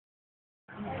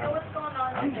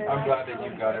I'm glad that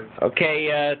you got it.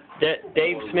 Okay,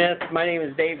 Dave Smith. My name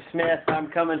is Dave Smith. I'm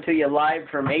coming to you live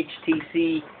from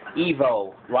HTC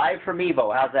Evo. Live from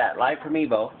Evo. How's that? Live from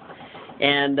Evo.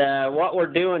 And what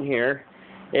we're doing here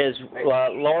is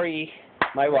Lori,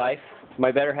 my wife,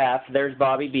 my better half. There's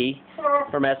Bobby B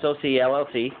from SOC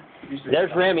LLC.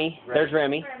 There's Remy. There's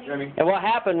Remy. And what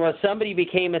happened was somebody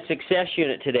became a success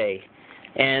unit today.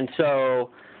 And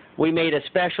so we made a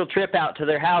special trip out to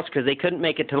their house because they couldn't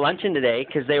make it to luncheon today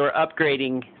because they were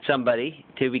upgrading somebody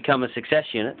to become a success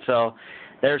unit. So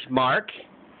there's Mark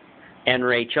and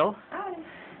Rachel.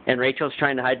 And Rachel's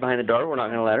trying to hide behind the door. We're not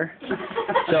going to let her.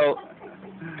 So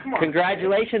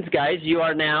congratulations, guys. You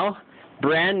are now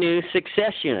brand new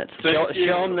success units. Show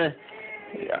them the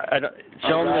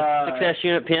success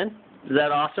unit pin. Is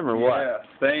that awesome or what? Yes,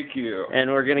 thank you.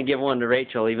 And we're going to give one to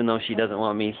Rachel, even though she doesn't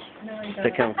want me to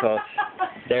come close.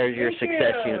 There's your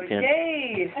success unit pin.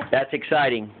 Yay! That's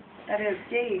exciting. That is,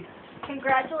 yay.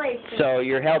 Congratulations. So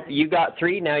you got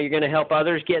 3. Now you're going to help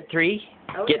others get 3.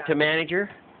 Get to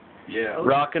manager. Yeah.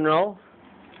 Rock and roll.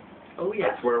 Oh, yeah.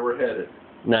 That's where we're headed.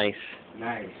 Nice.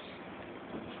 Nice.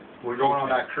 We're going on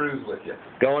that cruise with you.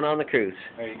 Going on the cruise.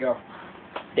 There you go.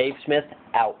 Dave Smith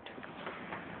out.